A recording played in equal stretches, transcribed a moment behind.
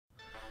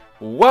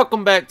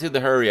Welcome back to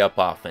the Hurry Up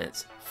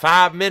Offense.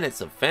 5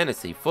 minutes of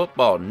fantasy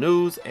football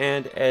news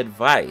and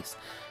advice.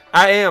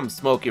 I am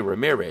Smokey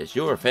Rameriz,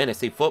 your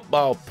fantasy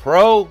football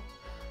pro.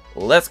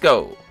 Let's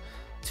go.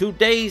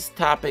 Today's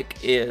topic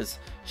is,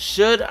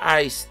 should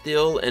I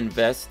still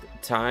invest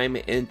time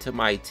into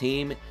my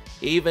team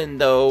even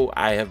though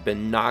I have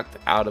been knocked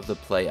out of the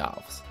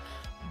playoffs?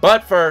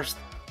 But first,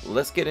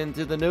 let's get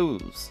into the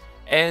news.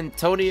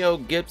 Antonio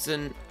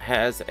Gibson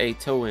has a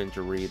toe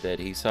injury that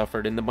he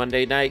suffered in the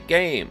Monday night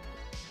game.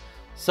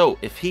 So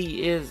if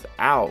he is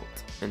out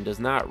and does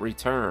not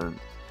return,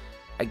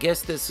 I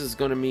guess this is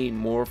going to mean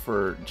more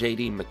for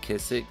J.D.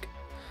 McKissic.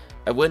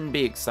 I wouldn't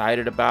be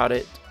excited about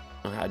it.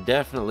 I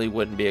definitely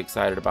wouldn't be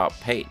excited about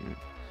Peyton.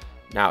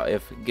 Now,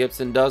 if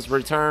Gibson does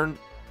return,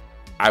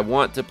 I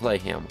want to play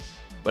him.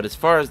 But as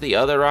far as the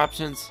other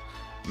options,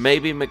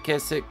 maybe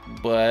McKissic,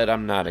 but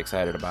I'm not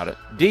excited about it.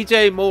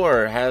 DJ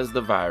Moore has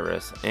the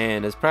virus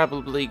and is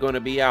probably going to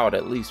be out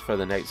at least for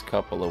the next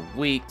couple of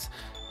weeks.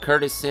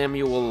 Curtis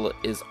Samuel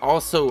is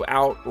also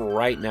out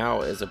right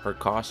now as a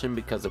precaution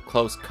because of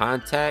close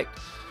contact.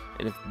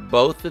 And if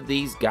both of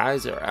these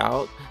guys are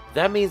out,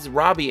 that means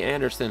Robbie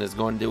Anderson is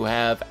going to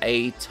have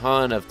a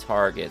ton of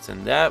targets.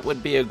 And that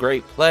would be a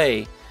great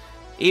play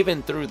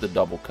even through the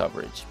double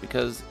coverage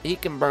because he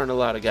can burn a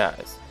lot of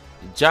guys.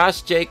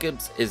 Josh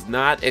Jacobs is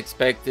not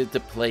expected to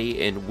play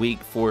in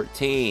Week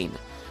 14.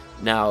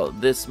 Now,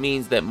 this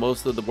means that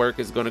most of the work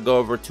is going to go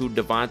over to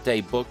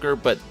Devontae Booker,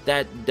 but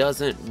that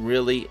doesn't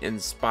really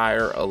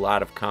inspire a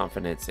lot of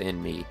confidence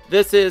in me.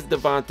 This is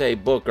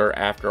Devontae Booker,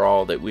 after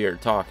all, that we are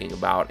talking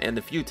about, and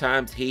the few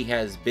times he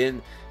has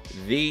been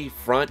the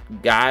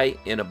front guy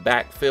in a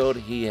backfield,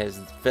 he has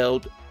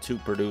failed to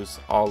produce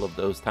all of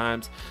those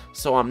times.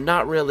 So I'm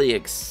not really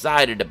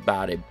excited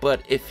about it,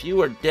 but if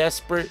you are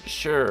desperate,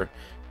 sure,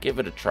 give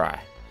it a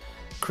try.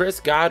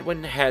 Chris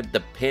Godwin had the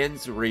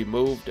pins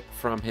removed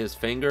from his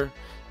finger.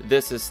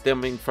 This is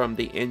stemming from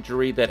the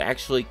injury that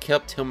actually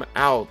kept him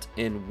out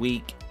in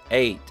Week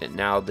 8. And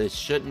now this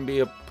shouldn't be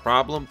a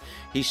problem.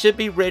 He should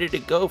be ready to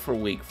go for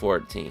Week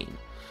 14.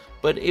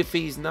 But if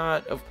he's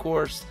not, of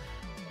course,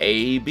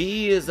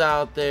 AB is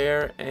out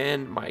there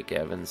and Mike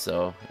Evans.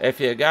 So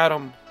if you got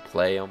him,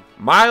 play him.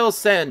 Miles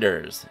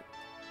Sanders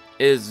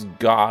is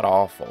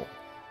god-awful.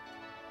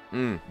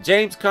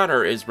 James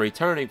Conner is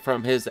returning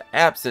from his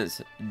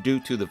absence due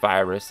to the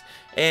virus,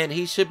 and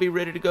he should be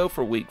ready to go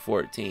for Week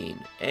 14.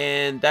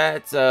 And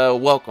that's a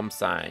welcome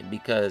sign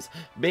because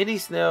Benny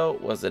Snell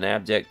was an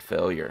abject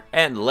failure.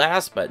 And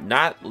last but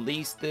not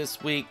least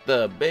this week,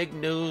 the big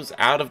news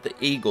out of the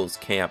Eagles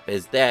camp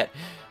is that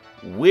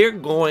we're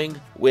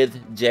going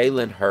with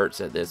Jalen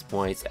Hurts at this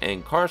point,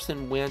 and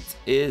Carson Wentz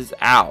is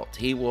out.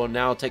 He will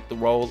now take the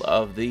role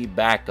of the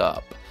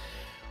backup,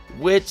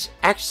 which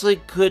actually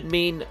could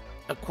mean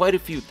quite a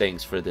few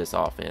things for this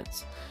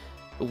offense.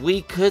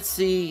 We could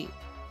see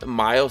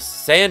Miles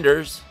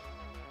Sanders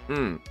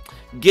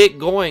get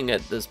going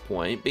at this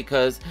point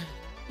because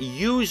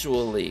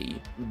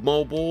usually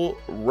mobile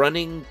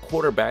running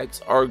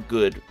quarterbacks are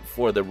good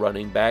for the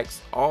running backs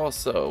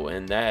also,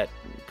 and that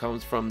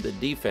comes from the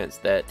defense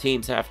that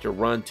teams have to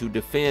run to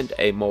defend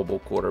a mobile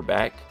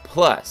quarterback.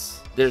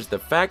 Plus, there's the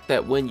fact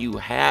that when you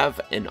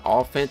have an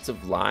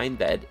offensive line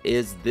that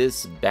is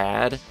this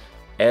bad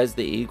as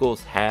the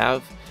Eagles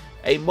have,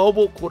 a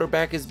mobile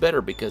quarterback is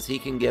better because he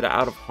can get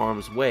out of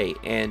harm's way,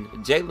 and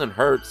Jalen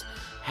Hurts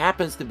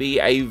happens to be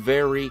a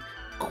very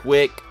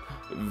quick,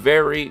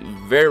 very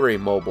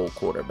mobile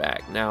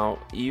quarterback. Now,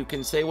 you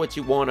can say what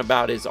you want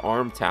about his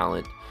arm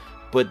talent,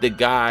 but the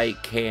guy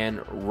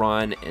can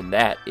run, and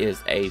that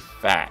is a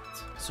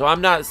fact. So I'm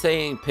not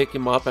saying pick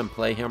him up and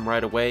play him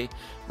right away,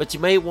 but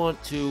you may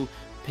want to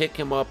pick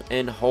him up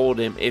and hold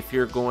him if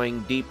you're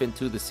going deep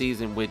into the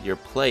season with your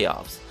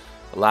playoffs.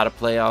 A lot of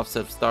playoffs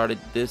have started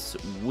this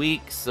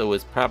week, so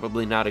it's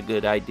probably not a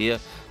good idea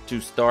to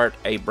start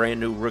a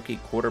brand new rookie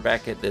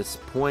quarterback at this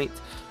point.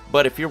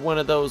 But if you're one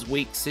of those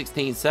week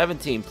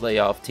 16-17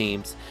 playoff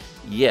teams,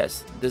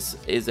 yes, this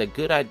is a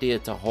good idea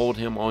to hold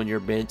him on your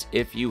bench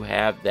if you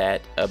have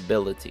that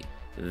ability.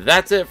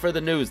 That's it for the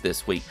news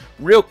this week.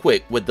 Real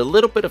quick, with the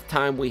little bit of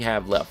time we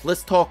have left,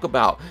 let's talk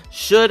about,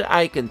 should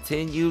I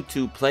continue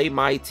to play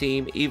my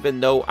team even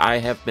though I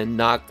have been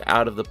knocked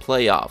out of the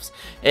playoffs?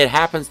 It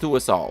happens to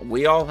us all.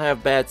 We all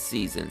have bad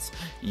seasons.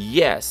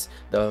 Yes,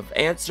 the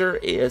answer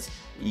is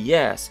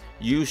yes.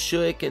 You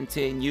should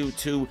continue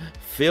to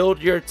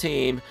field your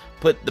team,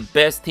 put the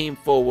best team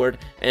forward,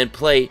 and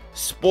play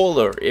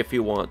spoiler if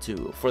you want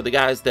to for the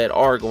guys that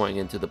are going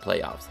into the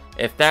playoffs.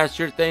 If that's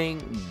your thing,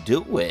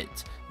 do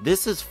it.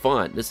 This is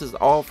fun. This is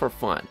all for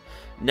fun.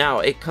 Now,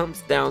 it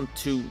comes down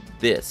to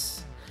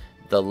this.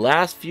 The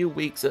last few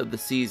weeks of the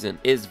season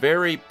is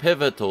very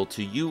pivotal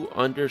to you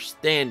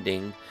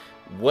understanding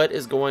what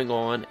is going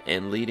on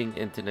and leading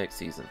into next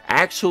season.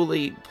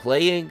 Actually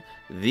playing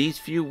these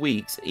few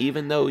weeks,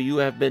 even though you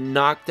have been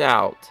knocked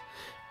out,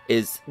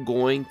 is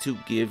going to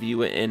give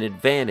you an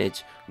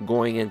advantage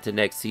going into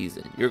next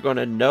season. You're going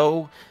to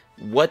know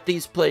what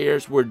these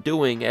players were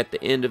doing at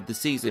the end of the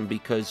season,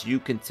 because you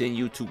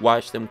continue to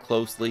watch them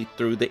closely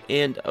through the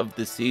end of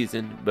the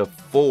season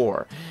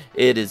before.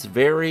 It is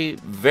very,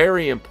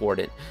 very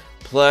important.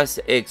 Plus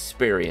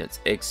experience.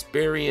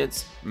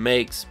 Experience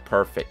makes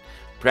perfect.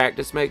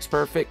 Practice makes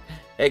perfect.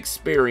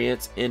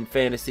 Experience in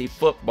fantasy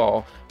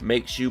football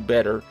makes you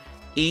better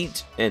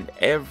each and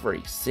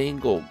every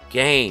single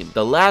game.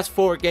 The last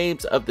 4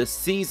 games of the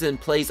season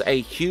plays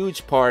a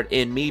huge part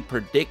in me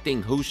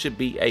predicting who should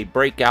be a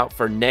breakout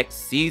for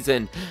next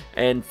season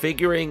and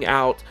figuring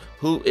out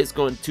who is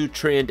going to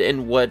trend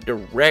in what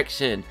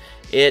direction.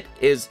 It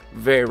is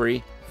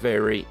very,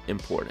 very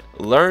important.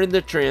 Learn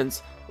the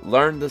trends,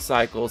 learn the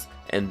cycles,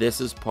 and this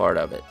is part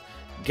of it.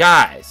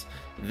 Guys,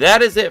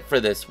 that is it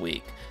for this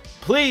week.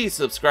 Please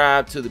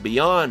subscribe to the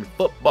Beyond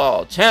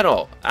Football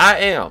channel. I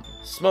am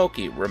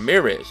Smokey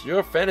Rameriz,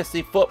 your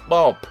fantasy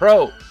football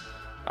pro.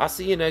 I'll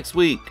see you next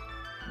week.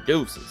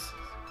 Deuces.